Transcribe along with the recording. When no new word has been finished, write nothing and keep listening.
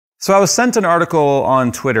So I was sent an article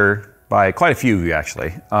on Twitter by quite a few of you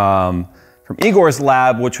actually, from Igor's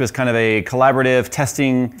lab, which was kind of a collaborative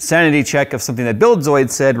testing sanity check of something that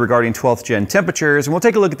BuildZoid said regarding 12th gen temperatures, and we'll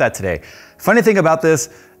take a look at that today. Funny thing about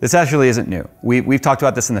this actually isn't new. We've talked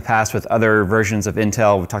about this in the past with other versions of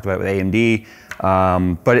Intel, we've talked about it with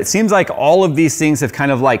AMD, but it seems like all of these things have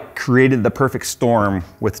kind of like created the perfect storm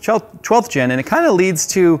with 12th gen, and it kind of leads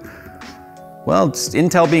to, well, just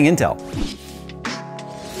Intel being Intel.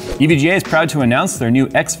 Evga'S is proud to announce their new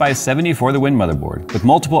X570 for the Win motherboard. With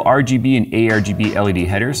multiple RGB and ARGB LED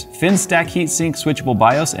headers, fin stack heatsink, switchable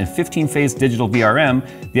BIOS, and 15-phase digital VRM,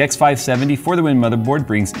 the X570 for the Win motherboard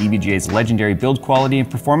brings Evga's legendary build quality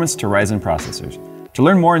and performance to Ryzen processors. To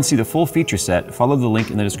learn more and see the full feature set, follow the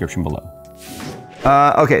link in the description below.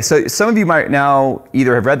 Okay, so some of you might now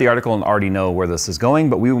either have read the article and already know where this is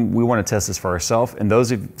going, but we want to test this for ourselves, and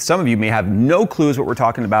some of you may have no clues what we're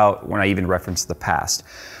talking about when I even reference the past.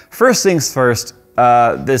 First things first,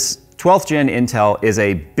 this 12th gen Intel is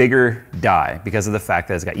a bigger die because of the fact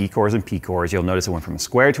that it's got E cores and P cores. You'll notice it went from a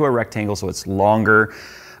square to a rectangle, so it's longer.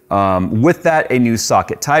 With that, a new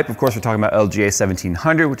socket type. Of course, we're talking about LGA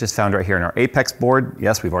 1700, which is found right here in our Apex board.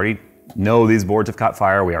 Yes, we've already know these boards have caught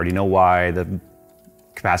fire. We already know why. The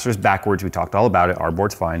capacitor's backwards. We talked all about it. Our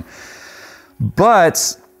board's fine.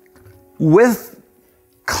 But with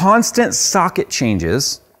constant socket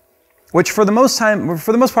changes, which for the most part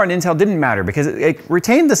in Intel didn't matter because it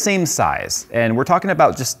retained the same size. And we're talking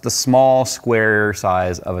about just the small square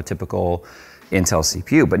size of a typical Intel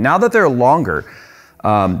CPU. But now that they're longer,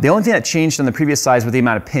 the only thing that changed on the previous size was the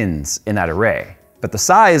amount of pins in that array. But the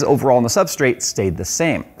size overall in the substrate stayed the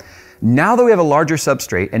same. Now that we have a larger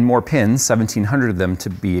substrate and more pins, 1700 of them to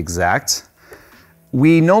be exact,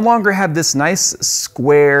 we no longer have this nice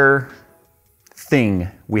square thing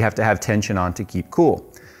we have to have tension on to keep cool.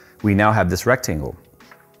 We now have this rectangle.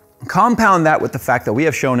 Compound that with the fact that we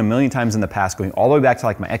have shown a million times in the past, going all the way back to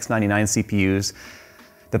like my X99 CPUs,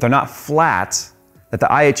 that they're not flat, that the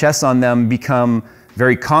IHS on them become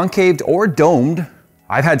very concaved or domed.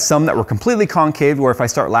 I've had some that were completely concaved where if I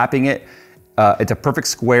start lapping it, it's a perfect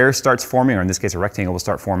square starts forming, or in this case a rectangle will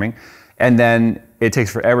start forming, and then it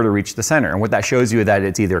takes forever to reach the center. And what that shows you is that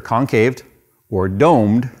it's either concaved or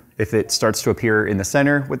domed. If it starts to appear in the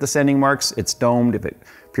center with the sending marks, it's domed. If it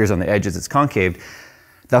appears on the edges, it's concaved.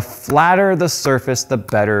 The flatter the surface, the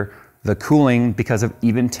better the cooling because of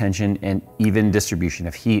even tension and even distribution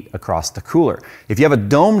of heat across the cooler. If you have a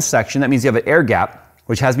domed section, that means you have an air gap,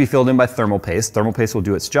 which has to be filled in by thermal paste. Thermal paste will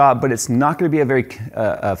do its job, but it's not going to be a very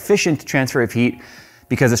efficient transfer of heat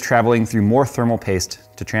because it's traveling through more thermal paste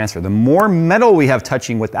to transfer. The more metal we have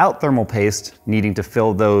touching without thermal paste, needing to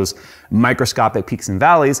fill those microscopic peaks and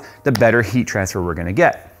valleys, the better heat transfer we're going to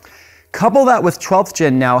get. Couple that with 12th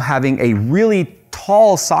gen now having a really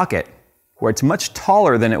tall socket, where it's much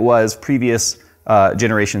taller than it was previous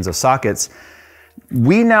generations of sockets,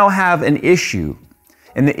 we now have an issue.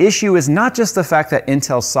 And the issue is not just the fact that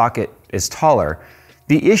Intel's socket is taller.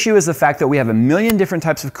 The issue is the fact that we have a million different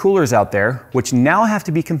types of coolers out there, which now have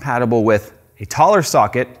to be compatible with a taller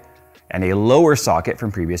socket and a lower socket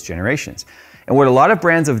from previous generations. And what a lot of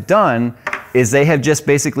brands have done is they have just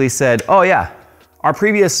basically said, oh yeah, our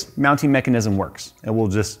previous mounting mechanism works, and we'll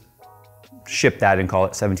just ship that and call it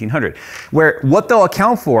 1700. Where what they'll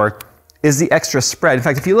account for is the extra spread. In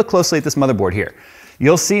fact, if you look closely at this motherboard here,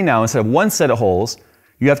 you'll see now instead of one set of holes,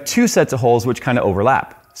 you have two sets of holes which kind of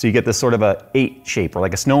overlap. So you get this sort of a 8 shape or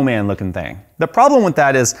like a snowman looking thing. The problem with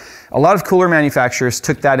that is a lot of cooler manufacturers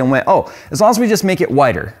took that and went, oh, as long as we just make it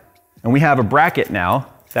wider. And we have a bracket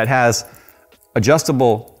now that has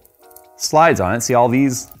adjustable slides on it. See all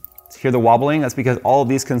these, hear the wobbling? That's because all of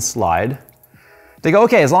these can slide. They go,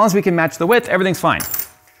 okay, as long as we can match the width, everything's fine.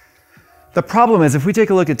 The problem is if we take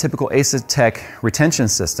a look at typical Asetek retention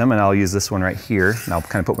system, and I'll use this one right here, and I'll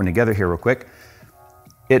kind of put one together here real quick.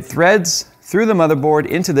 It threads through the motherboard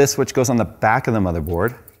into this, which goes on the back of the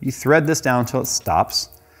motherboard. You thread this down until it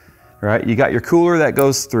stops, right? You got your cooler that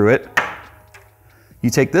goes through it. You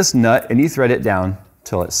take this nut and you thread it down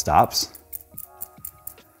till it stops.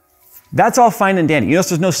 That's all fine and dandy. You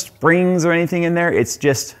notice there's no springs or anything in there. It's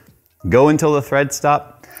just go until the thread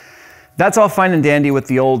stop. That's all fine and dandy with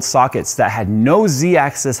the old sockets that had no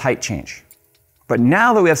Z-axis height change. But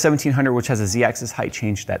now that we have 1700, which has a Z-axis height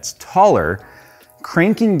change that's taller,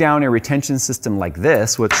 cranking down a retention system like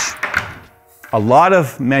this, which a lot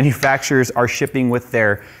of manufacturers are shipping with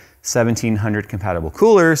their 1700 compatible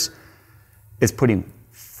coolers, is putting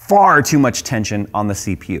far too much tension on the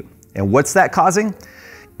CPU. And what's that causing?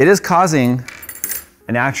 It is causing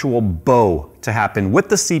an actual bow to happen with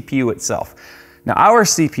the CPU itself. Now our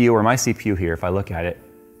CPU, or my CPU here, if I look at it,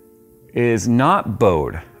 is not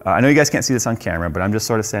bowed. I know you guys can't see this on camera, but I'm just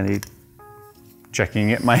sort of sanity checking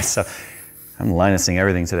it myself. I'm Linusing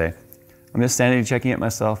everything today. I'm just sanity checking it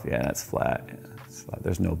myself. Yeah, that's flat. Yeah, that's flat.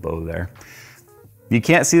 There's no bow there. You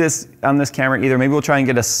can't see this on this camera either. Maybe we'll try and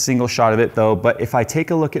get a single shot of it though. But if I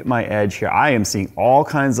take a look at my edge here, I am seeing all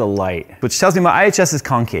kinds of light, which tells me my IHS is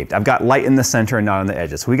concaved. I've got light in the center and not on the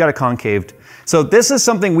edges. So we got a concaved. So this is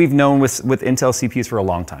something we've known with Intel CPUs for a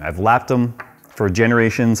long time. I've lapped them for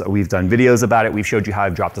generations. We've done videos about it. We've showed you how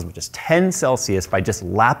I've dropped as much as 10 Celsius by just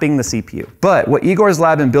lapping the CPU. But what Evga'S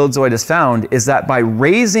lab and Buildzoid has found is that by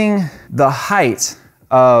raising the height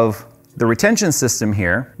of the retention system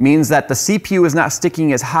here means that the CPU is not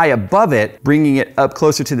sticking as high above it, bringing it up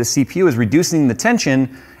closer to the CPU is reducing the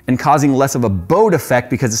tension and causing less of a bowed effect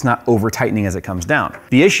because it's not over tightening as it comes down.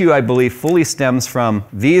 The issue, I believe, fully stems from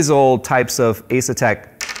these old types of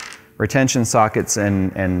Asetek retention sockets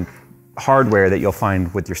and hardware that you'll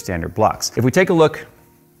find with your standard blocks. If we take a look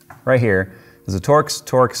right here, there's a Torx,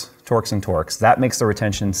 Torx, Torx, and Torx. That makes the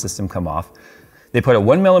retention system come off. They put a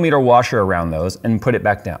 1mm washer around those and put it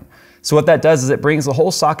back down. So what that does is it brings the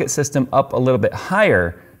whole socket system up a little bit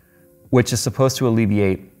higher, which is supposed to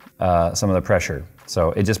alleviate some of the pressure.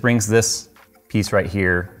 So it just brings this piece right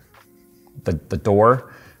here, the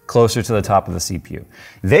door, closer to the top of the CPU.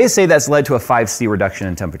 They say that's led to a 5C reduction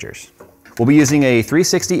in temperatures. We'll be using a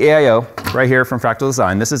 360 AIO right here from Fractal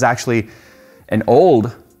Design. This is actually an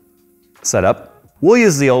old setup. We'll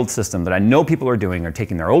use the old system that I know people are doing, are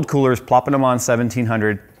taking their old coolers, plopping them on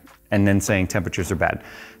 1700, and then saying temperatures are bad.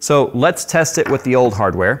 So let's test it with the old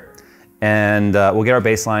hardware, and we'll get our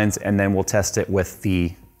baselines, and then we'll test it with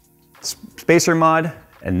the spacer mod,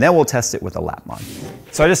 and then we'll test it with a lap mod.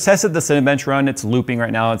 So I just tested the Cinebench run. It's looping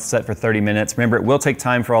right now. It's set for 30 minutes. Remember, it will take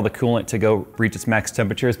time for all the coolant to go reach its max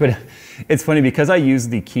temperatures, but it's funny because I use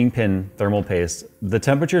the Kingpin thermal paste, the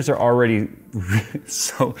temperatures are already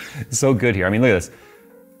so good here. I mean, look at this.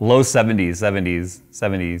 Low 70s, 70s,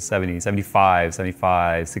 70s, 70s, 75,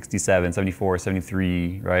 75, 67, 74,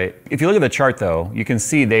 73, right? If you look at the chart though, you can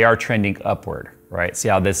see they are trending upward, right? See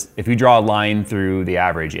how this, if you draw a line through the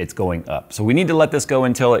average, it's going up. So we need to let this go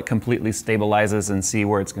until it completely stabilizes and see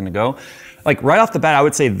where it's gonna go. Like right off the bat, I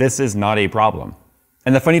would say this is not a problem.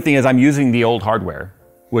 And the funny thing is I'm using the old hardware,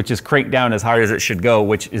 which is cranked down as hard as it should go,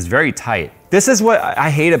 which is very tight. This is what I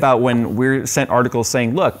hate about when we're sent articles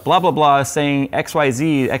saying, look, blah, blah, blah, saying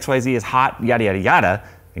XYZ is hot, yada, yada, yada.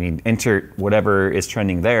 I mean, enter whatever is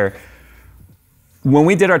trending there. When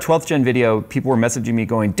we did our 12th gen video, people were messaging me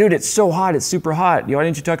going, dude, it's so hot, it's super hot. Why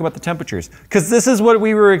didn't you talk about the temperatures? Because this is what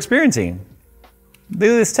we were experiencing.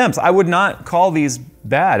 These temps, I would not call these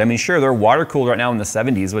bad. I mean, sure, they're water cooled right now in the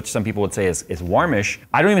 70s, which some people would say is warmish.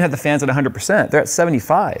 I don't even have the fans at 100%. They're at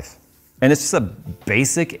 75. And it's just a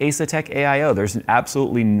basic Asetek AIO. There's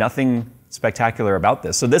absolutely nothing spectacular about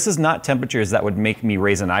this. So this is not temperatures that would make me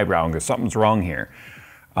raise an eyebrow and go, something's wrong here.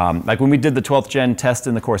 Like when we did the 12th gen test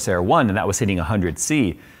in the Corsair 1 and that was hitting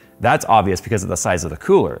 100C, that's obvious because of the size of the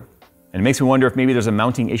cooler. And it makes me wonder if maybe there's a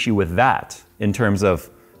mounting issue with that in terms of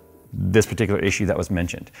this particular issue that was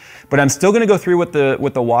mentioned. But I'm still gonna go through with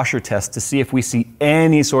the washer test to see if we see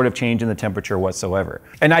any sort of change in the temperature whatsoever.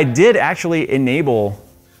 And I did actually enable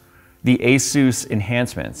the ASUS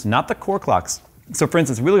enhancements, not the core clocks. So for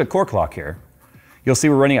instance, if we look at core clock here, you'll see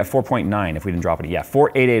we're running at 4.9 if we didn't drop it. Yeah,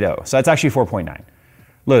 4880. So that's actually 4.9.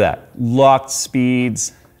 Look at that, locked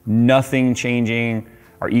speeds, nothing changing.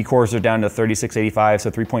 Our E-cores are down to 3685,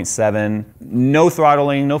 so 3.7. No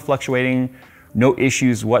throttling, no fluctuating, no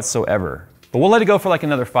issues whatsoever. But we'll let it go for like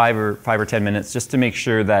another 5 or 10 minutes just to make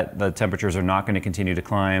sure that the temperatures are not going to continue to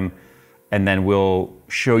climb. And then we'll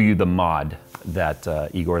show you the mod that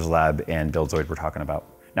Evga'S lab and Buildzoid were talking about.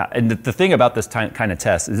 Now, and the thing about this kind of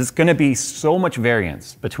test is it's going to be so much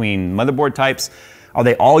variance between motherboard types. Are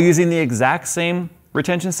they all using the exact same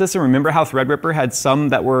retention system? Remember how Threadripper had some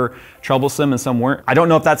that were troublesome and some weren't? I don't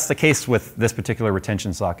know if that's the case with this particular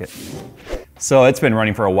retention socket. So it's been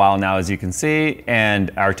running for a while now, as you can see,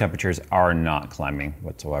 and our temperatures are not climbing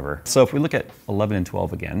whatsoever. So if we look at 11 and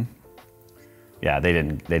 12 again, yeah,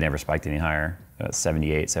 they never spiked any higher.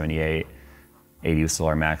 78, 78, 80 was still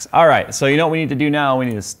our max. All right, so you know what we need to do now? We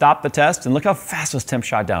need to stop the test, and look how fast those temps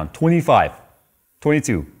shot down. 25,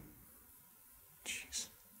 22. Jeez.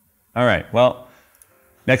 All right, well,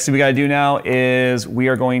 next thing we gotta do now is we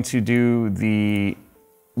are going to do the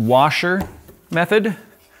washer method.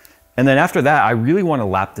 And then after that, I really want to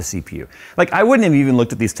lap the CPU. Like I wouldn't have even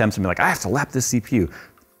looked at these temps and be like, I have to lap this CPU.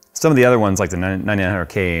 Some of the other ones like the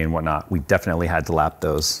 9900K and whatnot, we definitely had to lap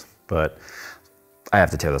those, but I have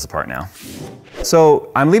to tear this apart now.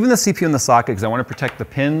 So I'm leaving the CPU in the socket because I want to protect the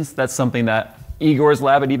pins. That's something that Evga'S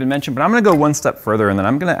lab had even mentioned, but I'm gonna go one step further and then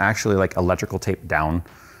I'm gonna actually like electrical tape down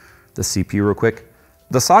the CPU real quick.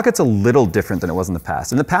 The socket's a little different than it was in the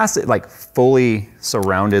past. In the past, it like fully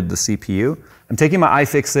surrounded the CPU. I'm taking my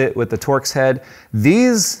iFixit with the Torx head.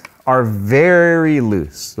 These are very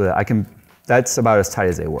loose. That's about as tight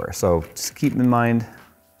as they were. So just keep in mind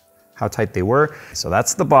how tight they were. So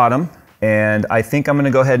that's the bottom. And I think I'm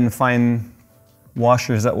gonna go ahead and find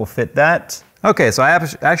washers that will fit that. Okay, so I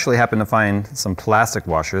actually happen to find some plastic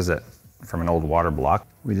washers from an old water block.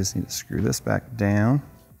 We just need to screw this back down.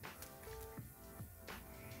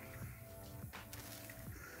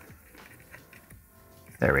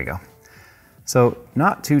 There we go. So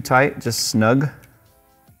not too tight, just snug.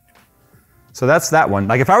 So that's that one.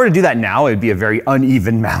 Like if I were to do that now, it'd be a very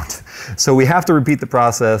uneven mount. So we have to repeat the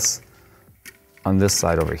process on this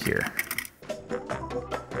side over here.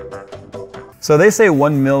 So they say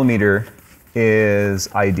 1 millimeter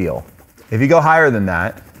is ideal. If you go higher than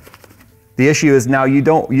that, the issue is now you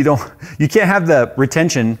can't have the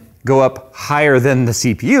retention go up higher than the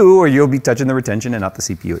CPU or you'll be touching the retention and not the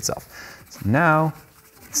CPU itself. So now,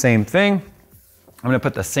 same thing. I'm gonna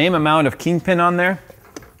put the same amount of kingpin on there.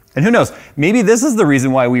 And who knows, maybe this is the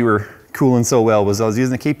reason why we were cooling so well was I was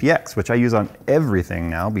using the KPX, which I use on everything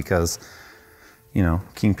now because, you know,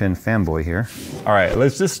 kingpin fanboy here. All right,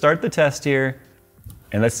 let's just start the test here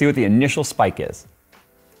and let's see what the initial spike is.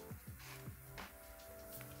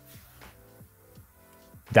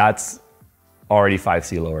 That's already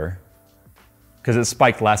 5C lower because it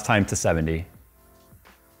spiked last time to 70.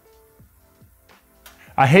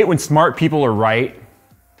 I hate when smart people are right.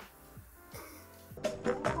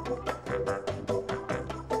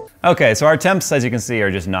 Okay, so our temps, as you can see,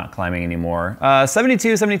 are just not climbing anymore.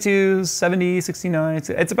 72, 72, 70, 69,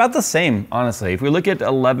 it's about the same, honestly. If we look at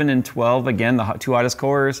 11 and 12, again, the two hottest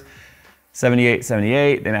cores, 78,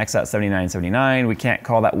 78, they max out 79, 79. We can't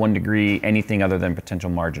call that 1 degree anything other than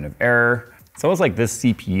potential margin of error. It's almost like this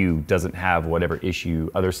CPU doesn't have whatever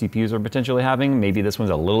issue other CPUs are potentially having. Maybe this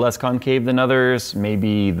one's a little less concave than others.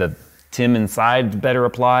 Maybe the TIM inside better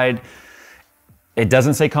applied. It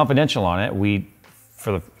doesn't say confidential on it.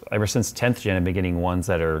 Ever since 10th gen, I've been getting ones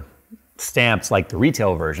that are stamped like the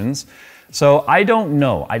retail versions. So I don't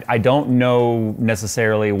know. I don't know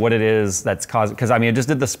necessarily what it is that's causing, because I mean, I just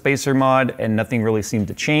did the spacer mod and nothing really seemed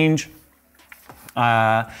to change.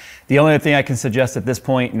 The only thing I can suggest at this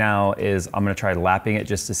point now is I'm gonna try lapping it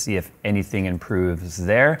just to see if anything improves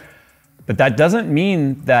there. But that doesn't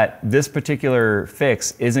mean that this particular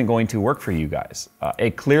fix isn't going to work for you guys.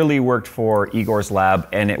 It clearly worked for Evga'S lab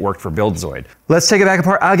and it worked for BuildZoid. Let's take it back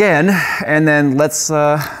apart again and then let's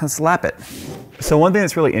lap it. So one thing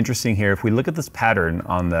that's really interesting here, if we look at this pattern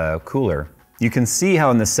on the cooler, you can see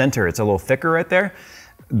how in the center it's a little thicker right there.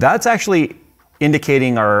 That's actually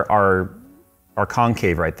indicating our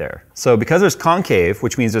concave right there. So because there's concave,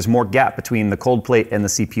 which means there's more gap between the cold plate and the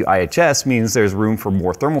CPU IHS, means there's room for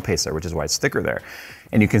more thermal paste there, which is why it's thicker there.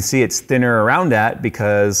 And you can see it's thinner around that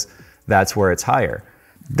because that's where it's higher.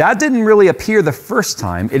 That didn't really appear the first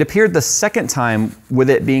time. It appeared the second time with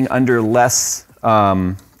it being under less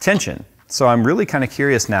tension. So I'm really kind of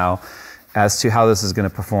curious now as to how this is going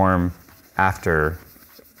to perform after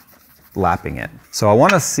lapping it. So I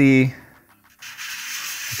want to see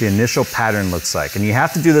the initial pattern looks like. And you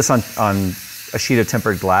have to do this on a sheet of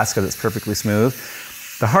tempered glass because it's perfectly smooth.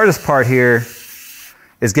 The hardest part here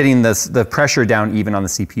is getting the pressure down even on the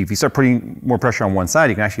CPU. If you start putting more pressure on one side,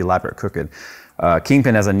 you can actually lap it crooked.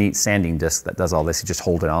 Kingpin has a neat sanding disc that does all this. You just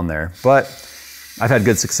hold it on there. But I've had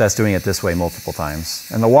good success doing it this way multiple times.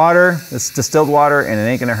 And the water, it's distilled water and it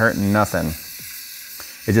ain't gonna hurt nothing.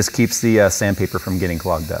 It just keeps the sandpaper from getting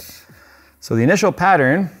clogged up. So the initial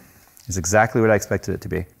pattern is exactly what I expected it to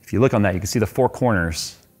be. If you look on that, you can see the 4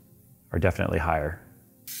 corners are definitely higher.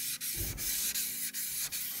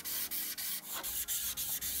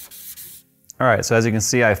 All right, so as you can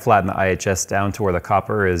see, I flattened the IHS down to where the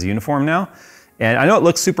copper is uniform now. And I know it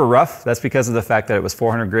looks super rough. That's because of the fact that it was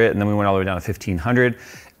 400 grit and then we went all the way down to 1500.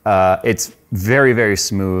 It's very, very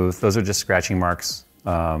smooth. Those are just scratching marks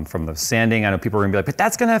from the sanding. I know people are gonna be like, but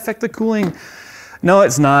that's gonna affect the cooling. No,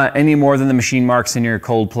 it's not any more than the machine marks in your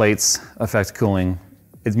cold plates affect cooling.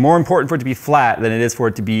 It's more important for it to be flat than it is for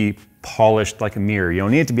it to be polished like a mirror. You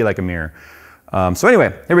don't need it to be like a mirror. So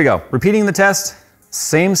anyway, here we go. Repeating the test,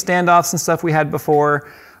 same standoffs and stuff we had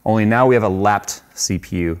before, only now we have a lapped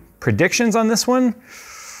CPU. Predictions on this one?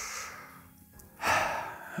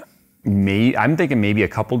 I'm thinking maybe a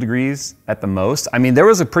couple degrees at the most. I mean, there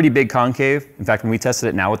was a pretty big concave. In fact, when we tested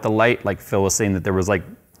it now with the light, like Phil was saying that there was like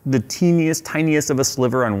the teeniest, tiniest of a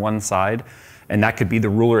sliver on one side. And that could be the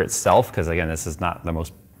ruler itself, because again, this is not the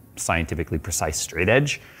most scientifically precise straight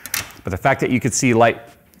edge. But the fact that you could see light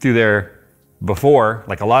through there before,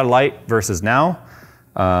 like a lot of light versus now,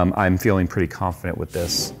 I'm feeling pretty confident with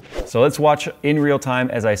this. So let's watch in real time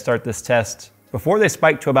as I start this test. Before they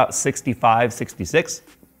spike to about 65, 66,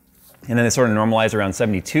 and then they sort of normalize around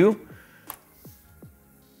 72.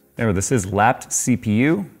 Remember, this is lapped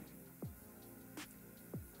CPU.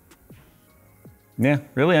 Yeah,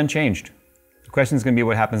 really unchanged. The question is going to be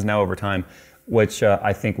what happens now over time, which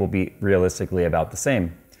I think will be realistically about the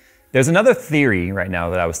same. There's another theory right now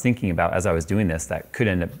that I was thinking about as I was doing this that could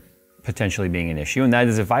end up potentially being an issue, and that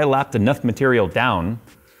is if I lapped enough material down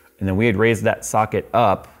and then we had raised that socket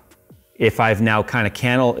up, if I've now kind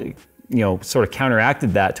of sort of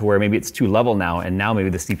counteracted that to where maybe it's too level now, and now maybe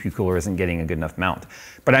the CPU cooler isn't getting a good enough mount.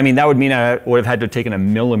 But I mean, that would mean I would have had to have taken a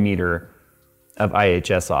millimeter of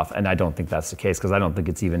IHS off, and I don't think that's the case because I don't think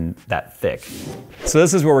it's even that thick. So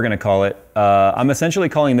this is what we're gonna call it. I'm essentially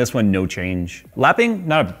calling this one no change. Lapping,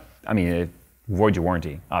 it voids your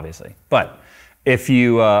warranty, obviously. But if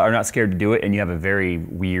you are not scared to do it and you have a very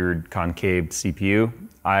weird concave CPU,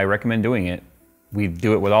 I recommend doing it. We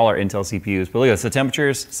do it with all our Intel CPUs. But look at this, the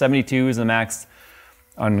temperatures, 72 is the max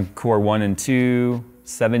on core 1 and 2,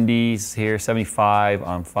 70s here, 75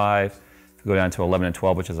 on 5. If we go down to 11 and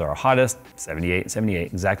 12, which is our hottest, 78,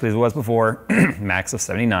 78, exactly as it was before, max of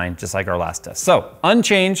 79, just like our last test. So,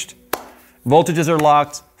 unchanged, voltages are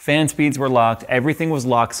locked, fan speeds were locked, everything was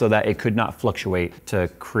locked so that it could not fluctuate to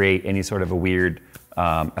create any sort of a weird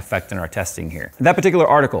effect in our testing here. That particular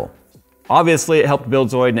article, obviously it helped build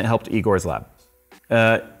Zoid and it helped Igor's lab.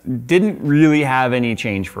 Didn't really have any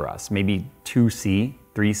change for us, maybe 2C,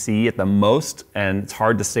 3C at the most, and it's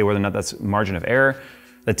hard to say whether or not that's margin of error.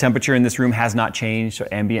 The temperature in this room has not changed, so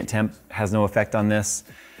ambient temp has no effect on this.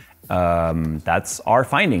 That's our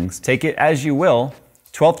findings. Take it as you will.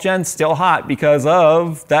 12th gen still hot because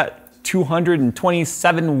of that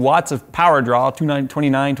 227 watts of power draw,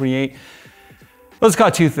 29, 28. Let's call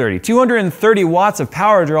it 230. 230 watts of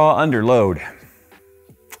power draw under load.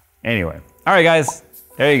 Anyway, all right guys,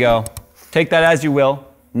 there you go. Take that as you will.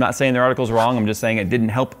 I'm not saying the article's wrong, I'm just saying it didn't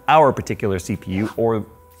help our particular CPU or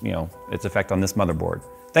its effect on this motherboard.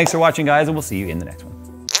 Thanks for watching guys, and we'll see you in the next one.